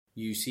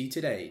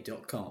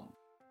uctoday.com.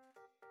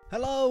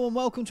 Hello and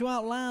welcome to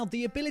Out Loud.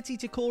 The ability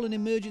to call an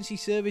emergency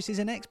service is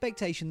an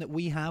expectation that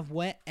we have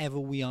wherever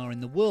we are in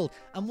the world,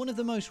 and one of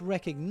the most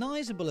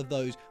recognisable of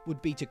those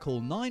would be to call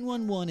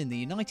 911 in the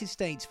United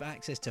States for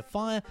access to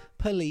fire,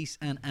 police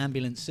and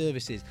ambulance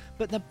services.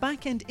 But the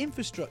back-end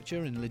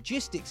infrastructure and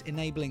logistics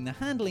enabling the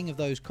handling of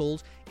those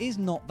calls is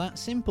not that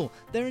simple.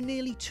 There are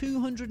nearly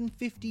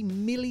 250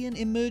 million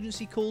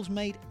emergency calls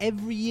made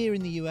every year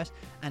in the US,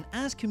 and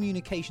as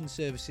communication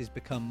services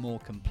become more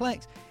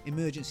complex,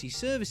 emergency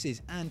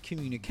services and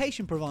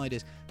communication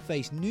providers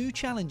face new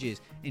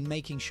challenges in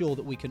making sure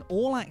that we can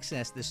all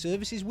access the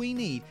services we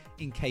need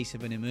in case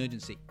of an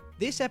emergency.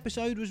 This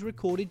episode was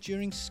recorded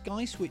during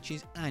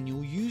SkySwitch's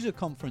annual user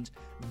conference,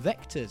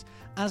 Vectors.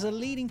 As a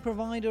leading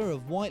provider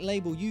of white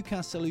label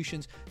UCaaS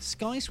solutions,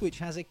 SkySwitch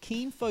has a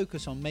keen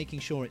focus on making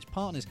sure its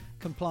partners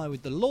comply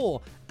with the law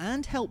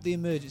and help the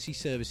emergency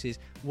services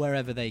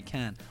wherever they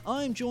can.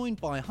 I am joined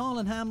by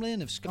Harlan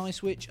Hamlin of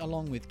SkySwitch,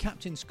 along with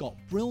Captain Scott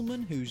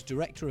Brillman, who's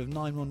Director of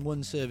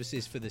 911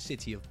 Services for the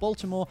City of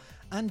Baltimore,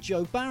 and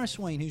Joe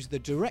Barriswain, who's the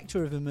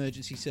Director of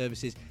Emergency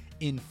Services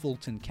in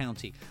Fulton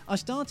County. I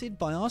started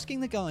by asking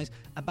the guys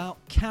about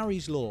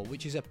Carey's Law,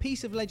 which is a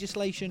piece of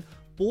legislation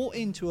brought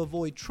in to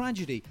avoid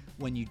tragedy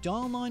when you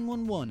dial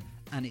 911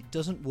 and it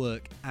doesn't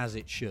work as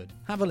it should.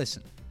 Have a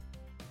listen.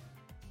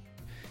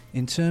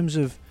 In terms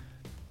of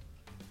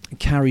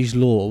Carey's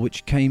Law,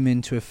 which came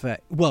into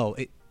effect, well,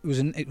 it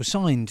was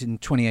signed in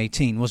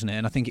 2018, wasn't it?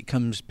 And I think it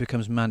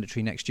becomes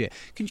mandatory next year.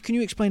 Can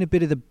you explain a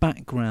bit of the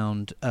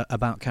background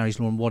about Carey's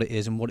Law and what it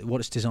is and what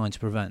it's designed to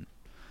prevent?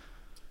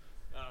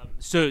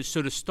 So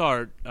to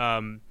start,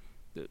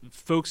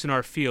 folks in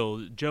our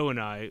field, Joe and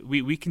I,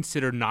 we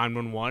consider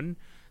 911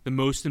 the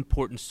most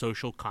important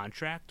social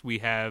contract we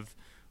have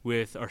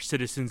with our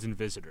citizens and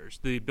visitors.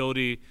 The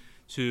ability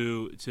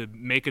to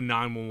make a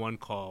 911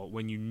 call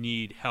when you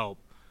need help,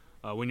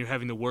 when you're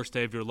having the worst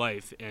day of your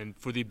life, and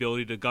for the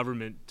ability to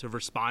government to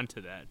respond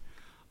to that.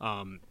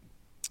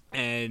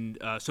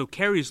 So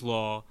Carey's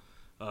Law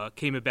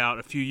came about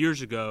a few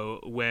years ago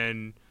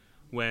when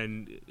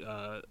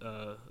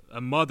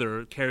a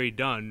mother, Carey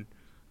Dunn,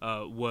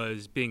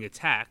 was being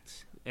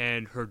attacked,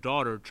 and her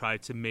daughter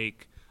tried to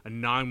make a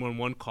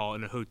 911 call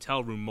in a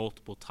hotel room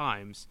multiple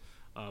times,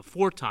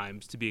 4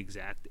 times to be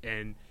exact,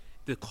 and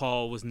the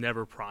call was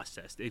never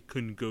processed. It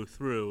couldn't go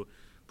through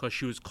because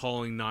she was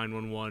calling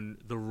 911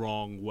 the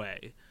wrong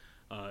way.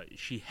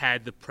 She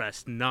had to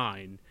press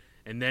 9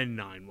 and then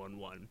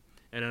 911.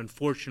 And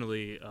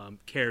unfortunately,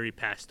 Carey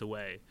passed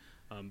away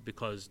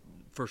because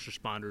first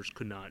responders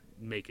could not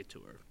make it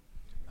to her.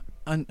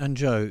 And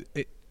Joe,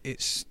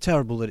 it's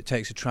terrible that it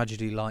takes a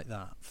tragedy like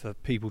that for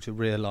people to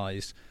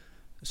realise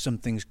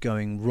something's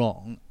going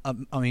wrong.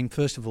 I mean,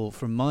 first of all,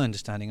 from my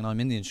understanding, and I'm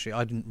in the industry,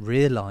 I didn't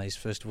realise,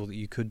 first of all, that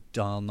you could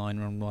dial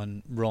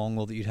 911 wrong,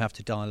 or that you'd have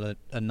to dial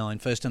a 9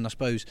 first, and I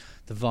suppose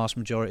the vast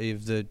majority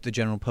of the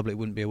general public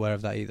wouldn't be aware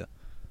of that either.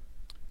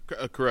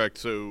 Correct.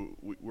 So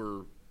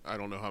I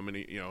don't know how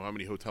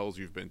many hotels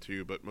you've been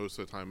to, but most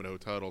of the time at a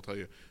hotel, it'll tell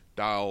you,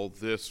 dial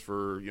this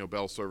for,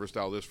 bell service,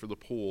 dial this for the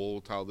pool,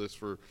 dial this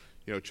for,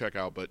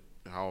 checkout, but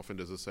how often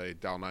does it say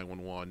dial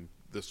 911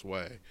 this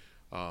way?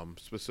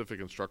 Specific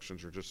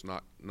instructions are just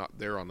not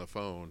there on the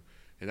phone,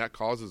 and that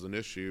causes an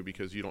issue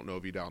because you don't know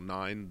if you dial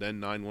 9 then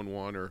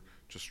 911 or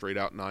just straight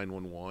out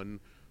 911.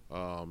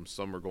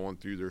 Some are going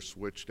through their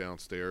switch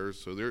downstairs,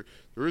 so there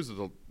is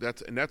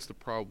that's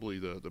probably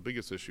the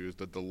biggest issue is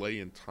the delay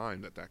in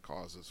time that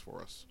causes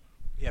for us.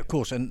 Yeah, of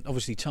course, and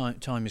obviously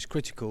time is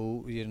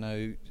critical.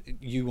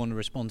 You want to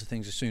respond to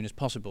things as soon as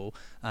possible,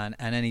 and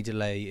any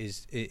delay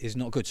is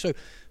not good.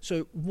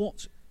 So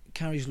what's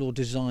Carey's Law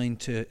designed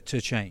to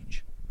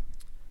change?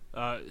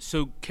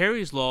 So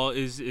Carey's Law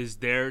is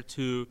there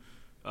to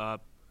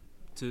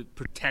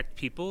protect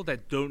people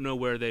that don't know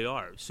where they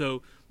are.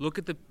 So look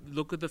at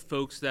the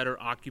folks that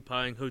are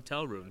occupying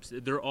hotel rooms.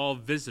 They're all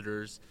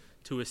visitors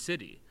to a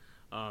city.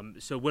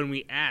 So when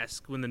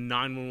the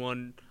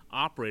 911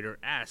 operator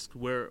asks,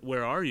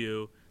 where are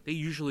you, they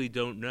usually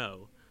don't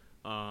know.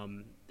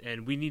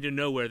 And we need to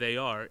know where they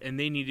are, and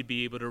they need to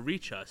be able to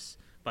reach us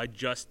by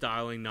just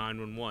dialing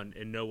 911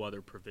 and no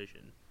other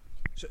provision.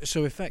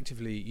 So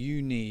effectively,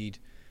 you need,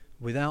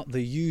 without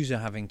the user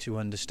having to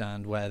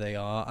understand where they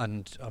are,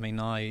 and I mean,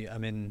 I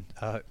am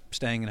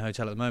staying in a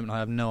hotel at the moment, I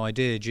have no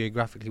idea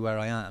geographically where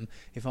I am.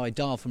 If I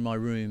dial from my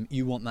room,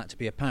 you want that to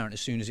be apparent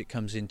as soon as it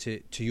comes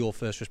into your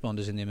first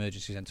responders in the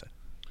emergency centre.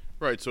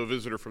 Right, so a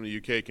visitor from the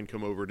UK can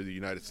come over to the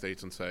United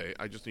States and say,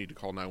 I just need to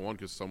call 911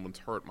 because someone's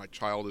hurt, my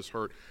child is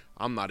hurt,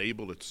 I'm not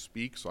able to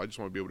speak, so I just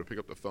want to be able to pick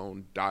up the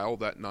phone, dial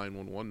that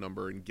 911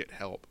 number and get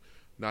help,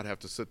 not have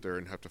to sit there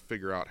and have to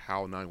figure out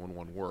how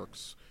 911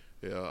 works.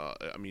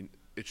 I mean,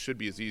 it should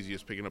be as easy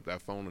as picking up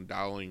that phone and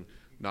dialing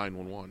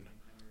 911.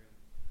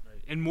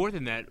 And more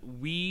than that,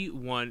 we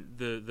want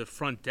the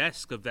front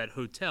desk of that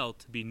hotel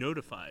to be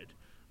notified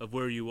of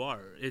where you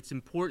are. It's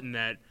important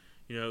that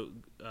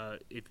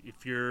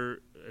if you're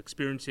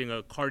experiencing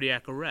a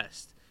cardiac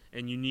arrest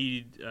and you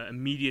need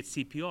immediate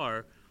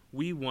CPR,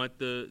 we want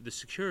the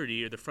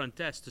security or the front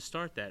desk to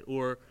start that,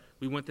 or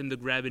we want them to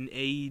grab an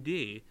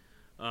AED,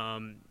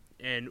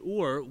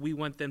 or we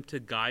want them to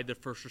guide the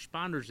first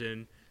responders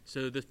in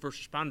so the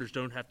first responders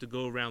don't have to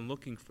go around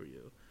looking for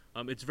you.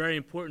 It's very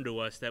important to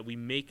us that we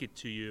make it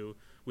to you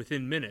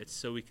within minutes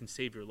so we can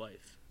save your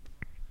life.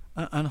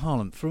 And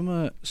Harlan, from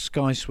a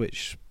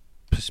SkySwitch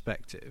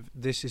perspective,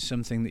 this is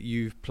something that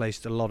you've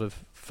placed a lot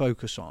of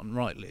focus on,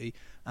 rightly,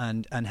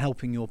 and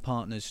helping your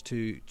partners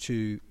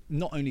to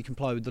not only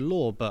comply with the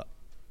law but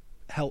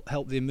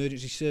help the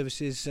emergency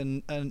services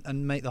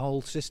and make the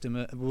whole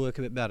system work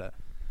a bit better.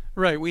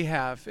 Right, we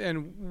have,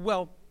 and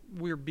well,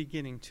 we're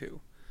beginning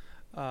to.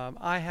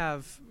 I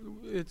have.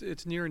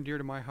 It's near and dear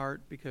to my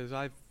heart because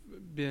I've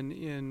been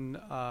in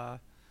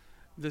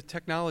the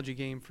technology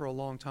game for a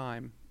long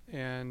time,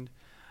 and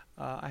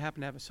I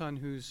happen to have a son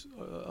who's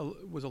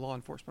was a law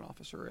enforcement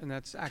officer, and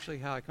that's actually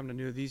how I come to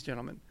know these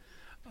gentlemen.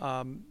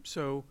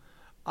 So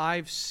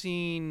I've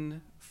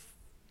seen,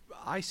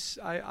 I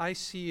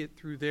see it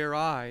through their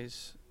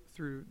eyes,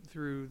 through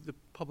the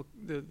public,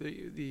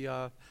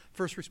 the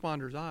first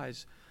responders'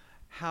 eyes,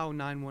 how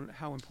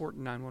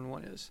important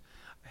 911 is.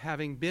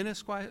 Having been a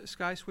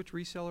SkySwitch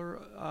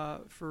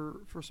reseller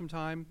for some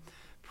time,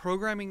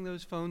 programming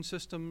those phone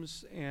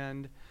systems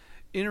and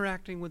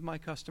interacting with my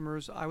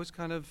customers, I was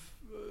kind of,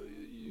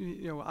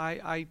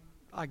 I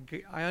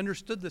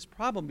understood this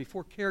problem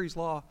before Kerry's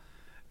Law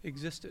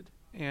existed,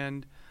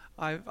 and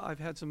I've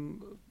had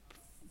some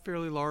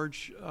fairly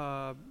large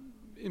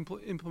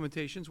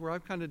implementations where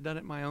I've kind of done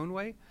it my own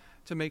way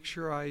to make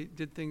sure I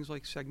did things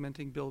like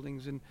segmenting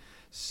buildings and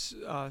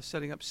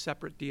setting up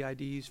separate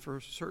DIDs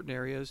for certain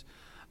areas.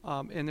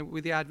 And then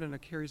with the advent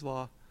of Kerry's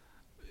Law,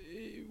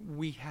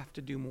 we have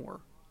to do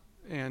more.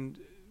 And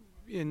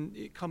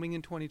coming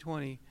in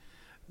 2020,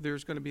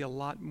 there's going to be a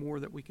lot more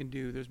that we can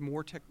do. There's a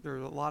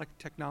lot of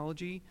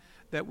technology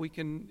that we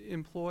can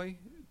employ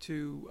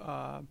to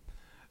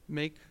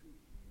make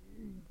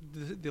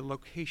the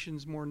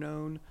locations more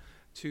known,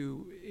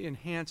 to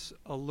enhance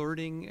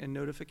alerting and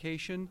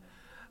notification.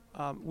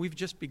 We've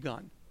just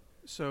begun.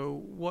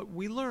 So what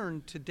we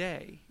learned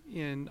today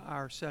in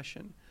our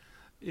session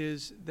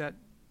is that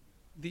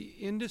the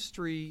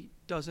industry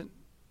doesn't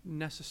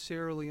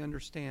necessarily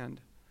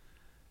understand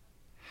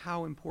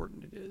how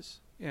important it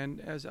is.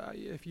 And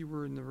if you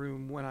were in the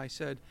room when I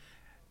said,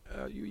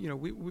 they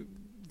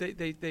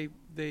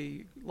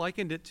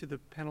likened it to the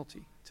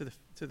penalty, to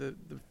the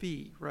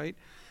fee, right?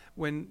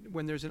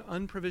 When there's an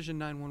unprovisioned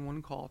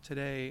 911 call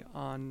today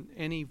on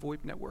any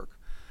VoIP network,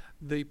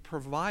 the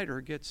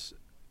provider gets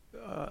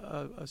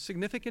a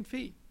significant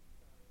fee,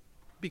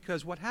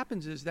 because what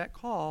happens is that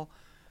call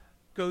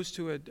goes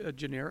to a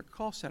generic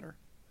call center,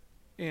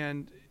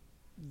 and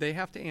they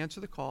have to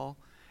answer the call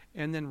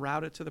and then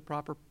route it to the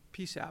proper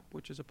PSAP,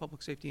 which is a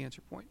public safety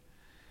answer point.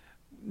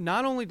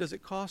 Not only does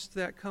it cost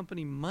that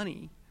company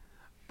money,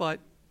 but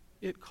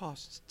it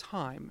costs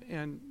time.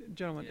 And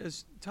gentlemen,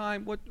 is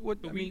time what?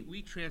 But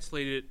we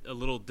translate it a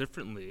little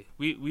differently.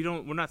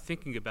 We're not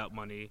thinking about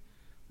money.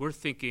 We're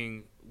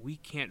thinking we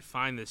can't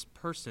find this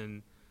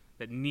person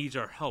that needs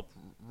our help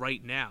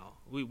right now.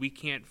 We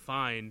can't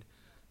find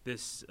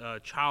this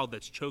child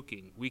that's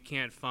choking. We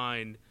can't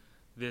find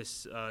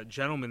this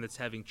gentleman that's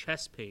having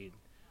chest pain.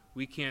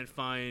 We can't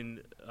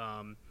find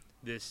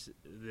this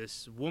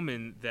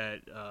woman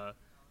that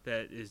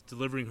is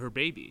delivering her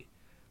baby.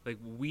 Like,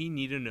 we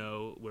need to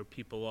know where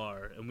people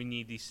are, and we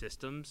need these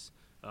systems.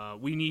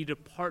 We need to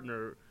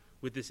partner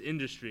with this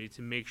industry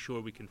to make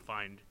sure we can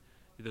find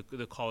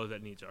the caller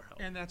that needs our help.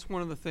 And that's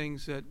one of the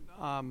things that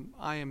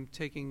I am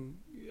taking.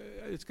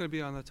 It's going to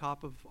be on the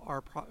top of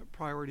our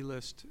priority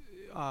list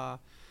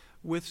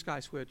with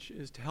SkySwitch,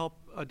 is to help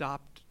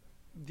adopt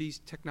these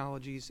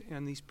technologies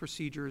and these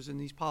procedures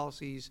and these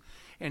policies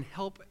and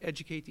help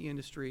educate the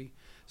industry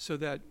so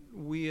that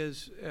we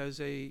as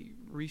a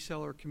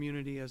reseller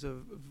community, as a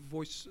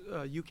voice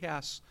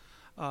UCaaS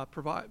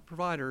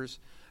providers,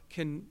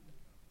 can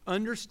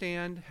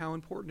understand how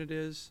important it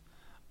is,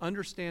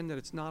 understand that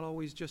it's not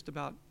always just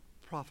about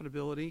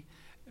profitability,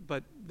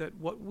 but that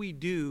what we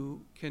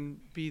do can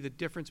be the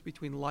difference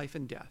between life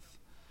and death.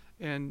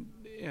 And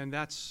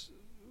that's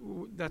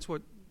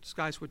what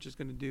SkySwitch is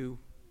going to do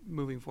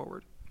moving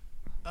forward.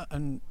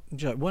 And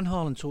Joe, when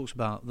Harlan talks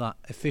about that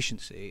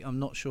efficiency, I'm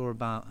not sure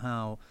about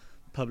how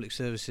public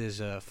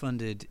services are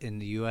funded in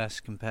the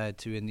US compared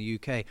to in the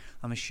UK.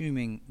 I'm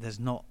assuming there's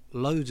not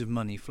loads of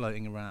money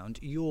floating around.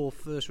 Your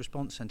first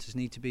response centres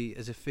need to be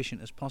as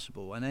efficient as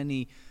possible, and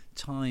any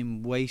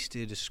time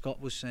wasted, as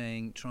Scott was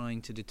saying,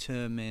 trying to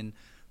determine,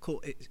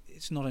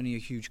 it's not only a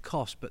huge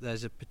cost, but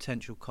there's a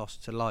potential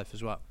cost to life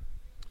as well.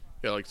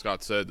 Yeah, like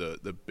Scott said,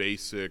 the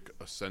basic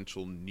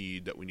essential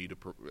need that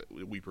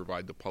we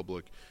provide the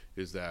public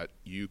is that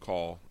you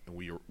call and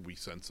we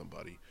send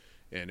somebody.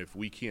 And if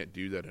we can't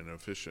do that in an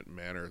efficient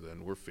manner,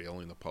 then we're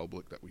failing the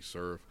public that we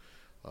serve.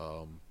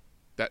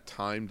 That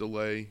time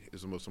delay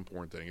is the most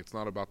important thing. It's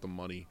not about the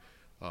money.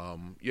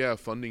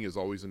 Funding is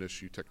always an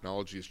issue.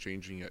 Technology is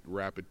changing at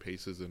rapid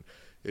paces, and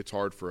it's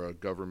hard for a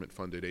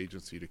government-funded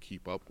agency to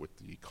keep up with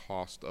the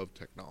cost of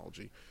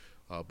technology.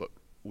 But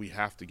we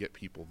have to get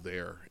people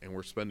there, and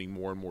we're spending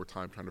more and more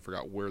time trying to figure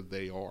out where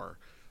they are.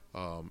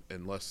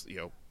 Unless,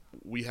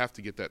 we have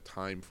to get that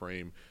time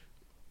frame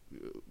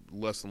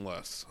less and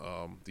less.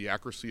 The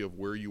accuracy of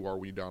where you are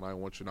when you're down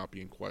I-1 should not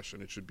be in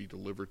question. It should be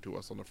delivered to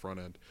us on the front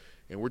end,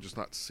 and we're just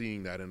not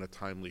seeing that in a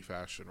timely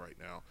fashion right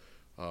now.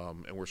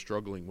 And we're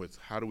struggling with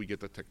how do we get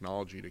the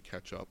technology to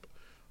catch up,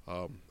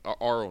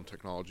 our own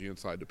technology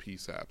inside the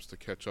PSAPs to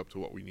catch up to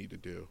what we need to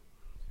do.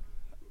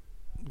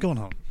 Go on,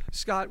 Hal.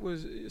 Scott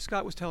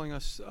was telling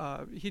us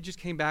he just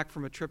came back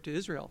from a trip to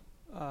Israel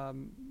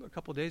a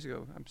couple of days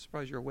ago. I'm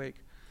surprised you're awake.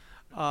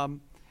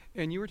 And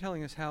you were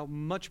telling us how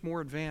much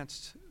more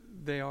advanced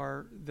they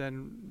are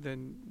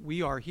than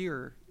we are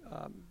here.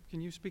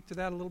 Can you speak to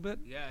that a little bit?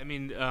 Yeah, I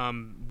mean,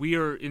 we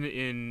are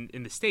in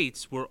the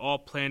States. We're all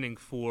planning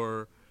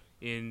for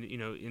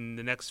in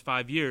the next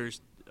 5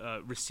 years,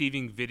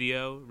 receiving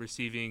video,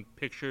 receiving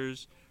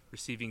pictures,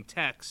 receiving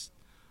text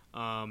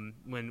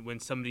when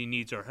somebody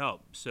needs our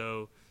help.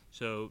 So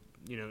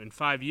in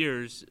 5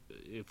 years,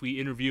 if we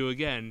interview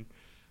again,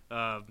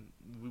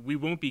 we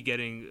won't be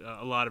getting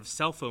a lot of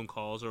cell phone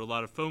calls or a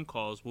lot of phone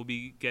calls. We'll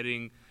be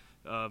getting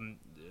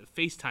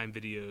FaceTime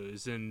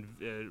videos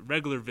and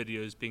regular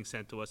videos being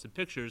sent to us and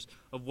pictures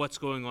of what's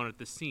going on at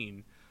the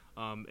scene.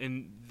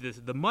 And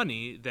the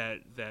money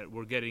that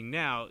we're getting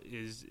now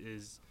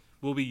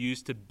will be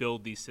used to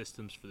build these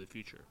systems for the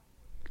future.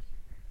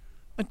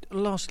 And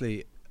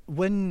lastly,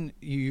 when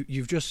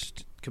you've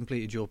just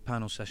completed your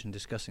panel session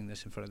discussing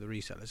this in front of the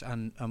resellers,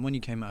 and when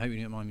you came out, I hope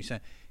you don't mind me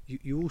saying,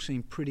 you all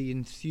seem pretty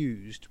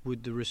enthused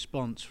with the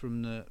response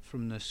from the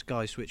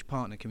SkySwitch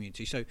partner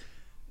community. So,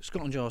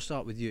 Scott and Joe, I'll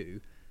start with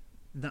you.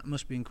 That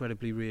must be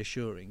incredibly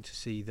reassuring to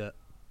see that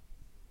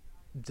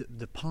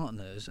the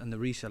partners and the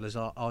resellers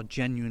are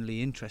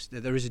genuinely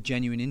interested. There is a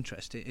genuine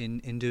interest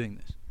in doing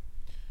this.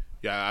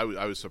 Yeah,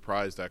 I was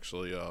surprised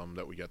actually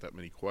that we got that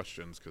many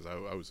questions, because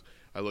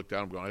I looked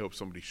down and going, I hope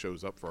somebody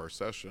shows up for our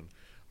session.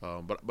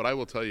 But I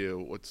will tell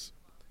you,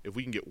 if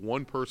we can get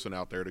one person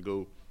out there to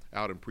go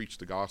out and preach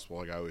the gospel,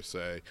 like I always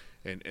say,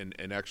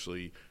 and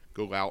actually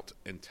go out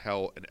and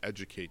tell and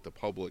educate the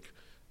public,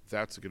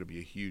 that's going to be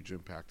a huge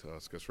impact to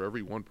us. Because for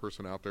every one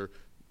person out there,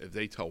 if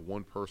they tell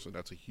one person,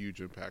 that's a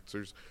huge impact. So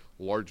there's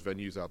large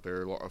venues out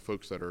there,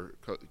 folks that are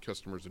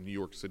customers in New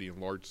York City and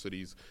large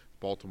cities,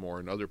 Baltimore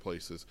and other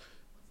places.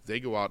 They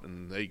go out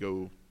and they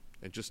go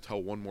and just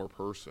tell one more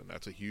person.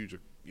 That's a huge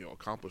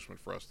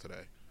accomplishment for us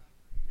today.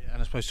 Yeah,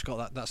 and I suppose,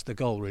 Scott, that's the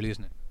goal, really,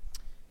 isn't it?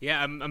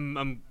 Yeah,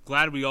 I'm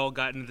glad we all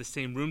got into the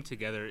same room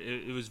together.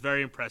 It was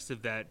very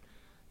impressive that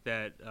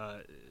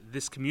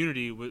this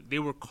community, they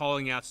were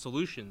calling out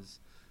solutions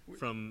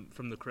from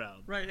the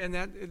crowd. Right, and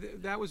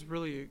that was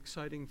really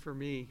exciting for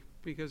me,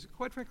 because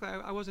quite frankly,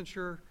 I wasn't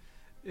sure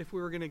if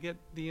we were going to get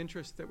the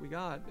interest that we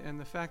got, and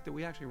the fact that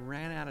we actually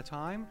ran out of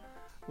time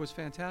was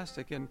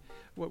fantastic. And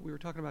what we were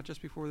talking about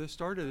just before this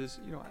started is,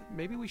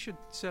 maybe we should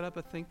set up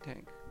a think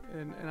tank,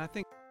 and I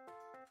think.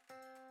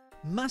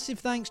 Massive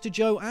thanks to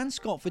Joe and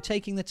Scott for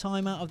taking the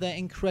time out of their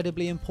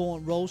incredibly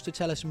important roles to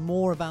tell us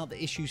more about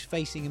the issues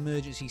facing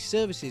emergency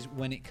services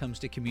when it comes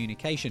to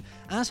communication.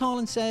 As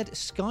Harlan said,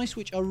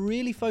 SkySwitch are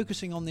really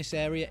focusing on this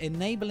area,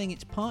 enabling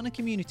its partner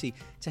community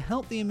to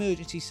help the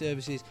emergency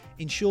services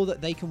ensure that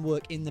they can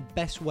work in the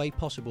best way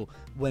possible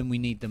when we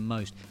need them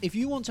most. If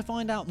you want to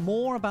find out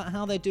more about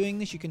how they're doing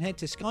this, you can head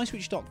to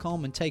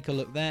skyswitch.com and take a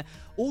look there.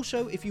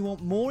 Also, if you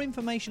want more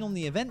information on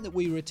the event that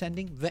we were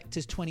attending,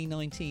 Vectors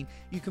 2019,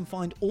 you can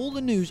find all the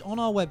news on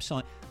our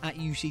website at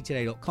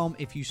uctoday.com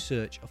if you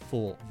search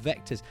for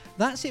Vectors.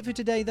 That's it for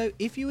today, though.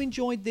 If you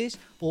enjoyed this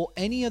or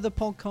any other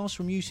podcast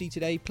from UC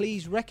Today,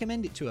 please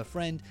recommend it to a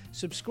friend,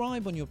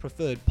 subscribe on your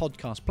preferred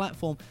podcast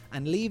platform,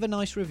 and leave a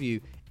nice review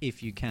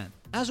if you can.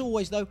 As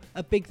always, though,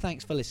 a big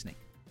thanks for listening.